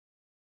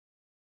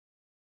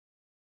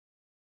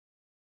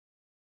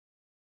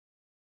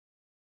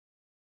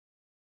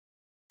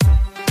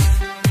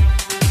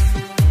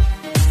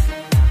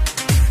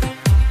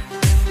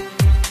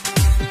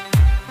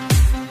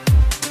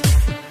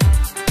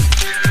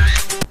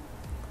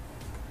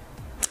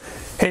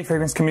Hey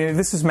fragrance community,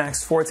 this is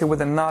Max Forte with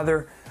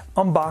another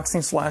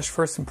unboxing slash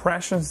first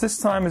impressions. This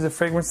time is a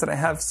fragrance that I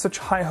have such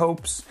high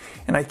hopes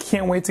and I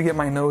can't wait to get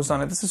my nose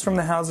on it. This is from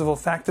the house of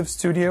Olfactive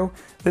Studio.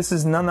 This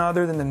is none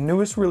other than the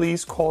newest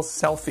release called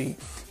Selfie.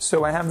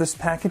 So I have this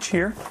package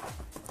here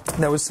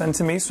that was sent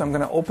to me, so I'm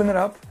going to open it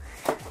up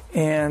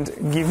and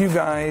give you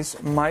guys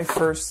my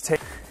first take.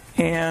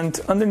 And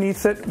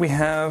underneath it we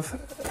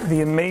have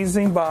the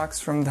amazing box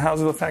from the house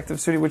of Olfactive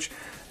Studio, which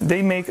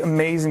they make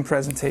amazing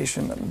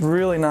presentation.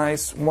 Really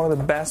nice, one of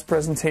the best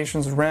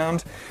presentations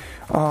around.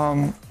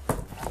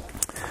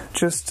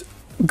 Just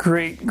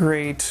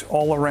great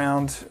all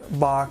around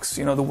box.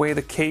 You know, the way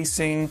the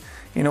casing,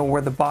 you know,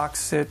 where the box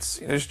sits,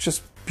 it's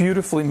just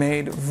beautifully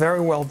made, very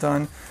well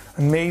done,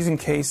 amazing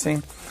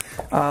casing.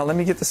 Let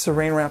me get the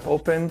saran wrap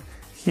open.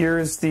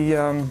 Here's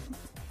the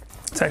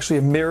it's actually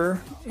a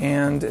mirror,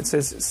 and it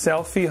says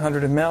Selfie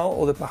 100 ml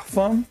eau de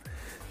parfum,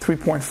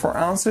 3.4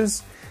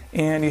 ounces,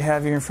 and you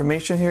have your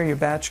information here, your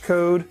batch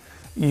code,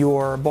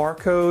 your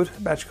barcode.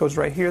 Batch code's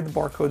right here, the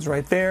barcode's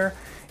right there,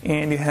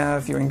 and you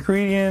have your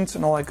ingredients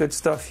and all that good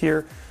stuff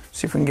here.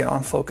 See if we can get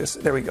on focus.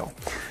 There we go.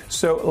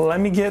 So let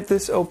me get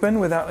this open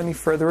without any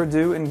further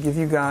ado and give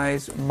you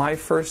guys my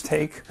first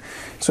take.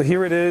 So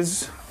here it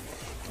is.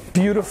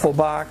 Beautiful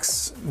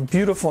box,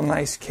 beautiful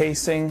nice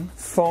casing,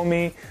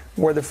 foamy,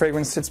 where the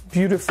fragrance sits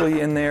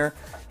beautifully in there.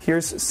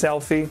 Here's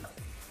Selfie,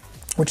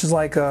 which is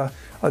like a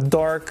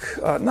dark,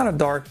 not a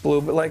dark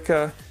blue, but like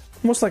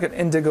almost like an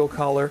indigo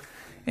color.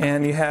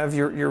 And you have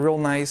your real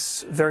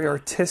nice, very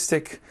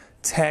artistic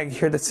tag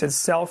here that says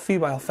Selfie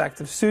by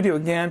Olfactive Studio.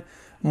 Again,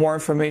 more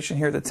information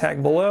here, the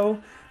tag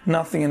below.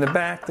 Nothing in the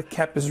back. The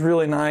cap is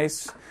really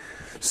nice.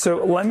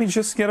 So let me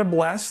just get a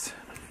blast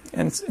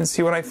and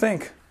see what I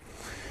think.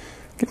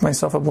 Give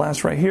myself a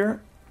blast right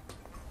here.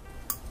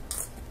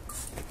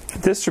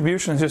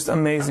 Distribution is just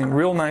amazing.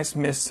 Real nice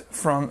mist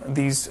from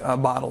these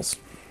bottles.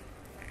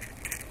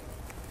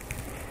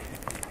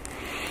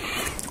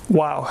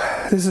 Wow,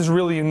 this is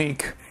really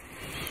unique.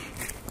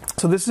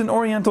 So this is an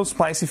Oriental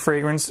spicy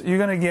fragrance. You're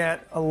gonna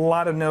get a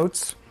lot of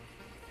notes.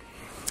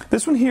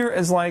 This one here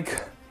is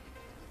like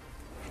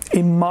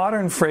a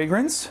modern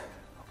fragrance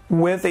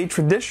with a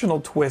traditional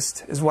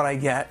twist is what I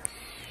get.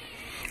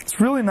 It's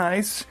really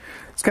nice.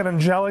 It's got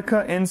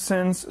angelica,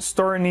 incense,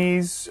 star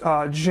anise,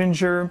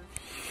 ginger.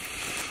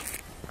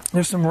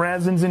 There's some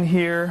resins in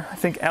here. I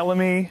think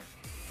elemi,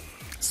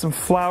 some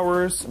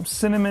flowers, some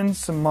cinnamon,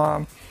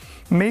 some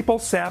maple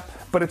sap,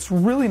 but it's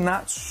really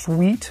not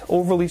sweet,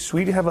 overly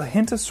sweet. You have a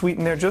hint of sweet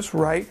in there just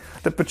right.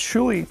 The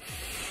patchouli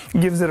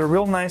gives it a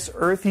real nice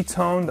earthy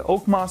tone. The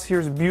oak moss here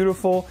is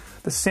beautiful.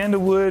 The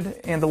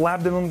sandalwood and the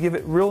labdanum give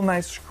it real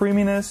nice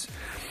creaminess.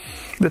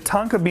 The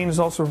tonka bean is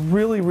also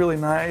really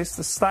nice.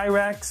 The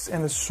styrax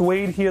and the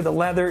suede here, the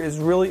leather, is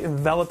really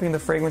enveloping the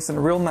fragrance in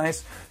a real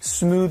nice,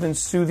 smooth and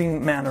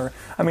soothing manner.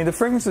 I mean, the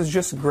fragrance is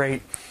just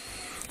great.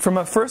 From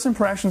a first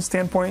impression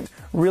standpoint,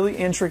 really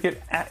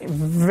intricate,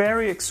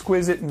 very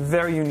exquisite, and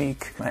very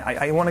unique.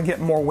 I want to get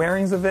more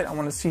wearings of it. I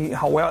want to see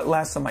how well it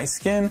lasts on my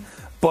skin,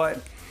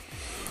 but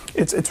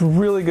it's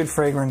really good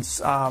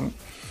fragrance.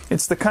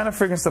 It's the kind of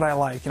fragrance that I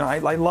like. You know,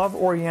 I love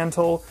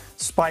Oriental,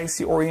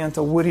 spicy,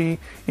 Oriental, woody.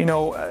 You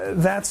know,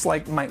 that's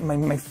like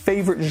my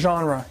favorite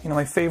genre. You know,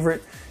 my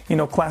favorite, you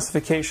know,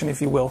 classification,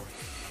 if you will.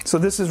 So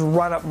this is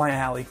right up my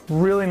alley.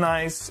 Really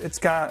nice. It's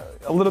got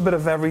a little bit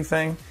of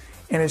everything,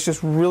 and it's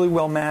just really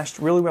well mashed,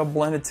 really well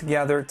blended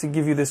together to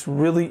give you this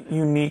really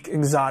unique,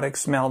 exotic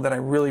smell that I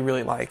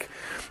really like.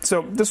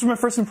 So this was my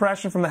first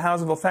impression from the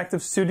house of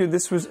Olfactive Studio.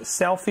 This was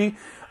Selfie.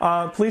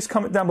 Please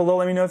comment down below.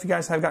 Let me know if you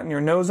guys have gotten your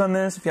nose on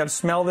this, if you have to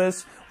smell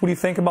this. What do you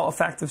think about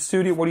Olfactive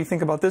Studio? What do you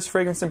think about this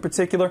fragrance in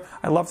particular?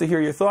 I'd love to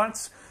hear your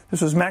thoughts.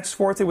 This was Max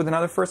Forte with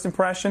another first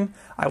impression.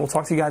 I will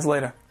talk to you guys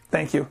later.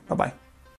 Thank you. Bye-bye.